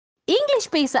English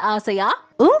பேச ஆசையா?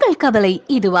 உங்கள் கவலை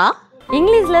இதுவா?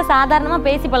 இங்கிலீஷ்ல சாதாரணமா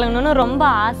பேசி பழகணும்னு ரொம்ப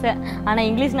ஆசை. ஆனா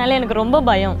இங்கிலீஷ்னாலே எனக்கு ரொம்ப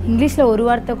பயம். இங்கிலீஷ்ல ஒரு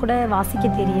வார்த்தை கூட வாசிக்க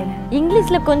தெரியல.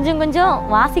 இங்கிலீஷ்ல கொஞ்சம் கொஞ்சம்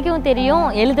வாசிக்கவும் தெரியும்,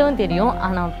 எழுதவும் தெரியும்,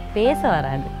 ஆனா பேச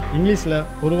வராது. இங்கிலீஷ்ல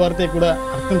ஒரு வார்த்தை கூட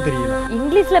அர்த்தம் தெரியல.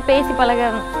 இங்கிலீஷ்ல பேசி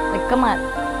பழக வெக்கமா.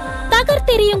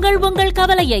 தகர்த்தெறியுங்கள் உங்கள்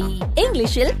கவலையை.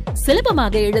 இங்கிலீஷில்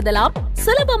சுலபமாக எழுதலாம்,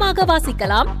 சுலபமாக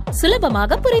வாசிக்கலாம்,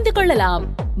 சுலபமாக புரிந்து கொள்ளலாம்.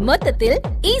 மொத்தத்தில்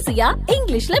ஈஸியா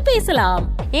இங்கிலீஷ்ல பேசலாம்.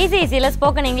 ஈஸியில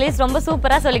ஸ்போக்கன் இங்கிலீஷ் ரொம்ப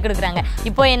சூப்பரா சொல்லி கொடுக்குறாங்க.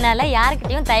 இப்போ என்னால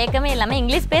யாருக்கிட்டையும் தயக்கமே இல்லாம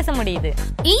இங்கிலீஷ் பேச முடியுது.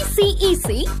 ஈஸி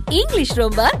இங்கிலீஷ்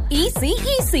ரொம்ப easy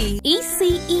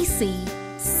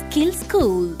skill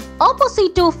school.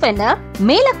 Opposite to Fenner,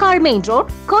 Melakal Main Road,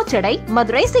 Kochadai,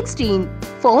 Madurai 16.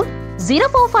 Phone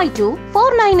 0452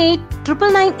 498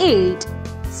 998.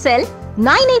 Cell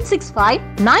 9865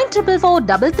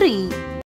 944433.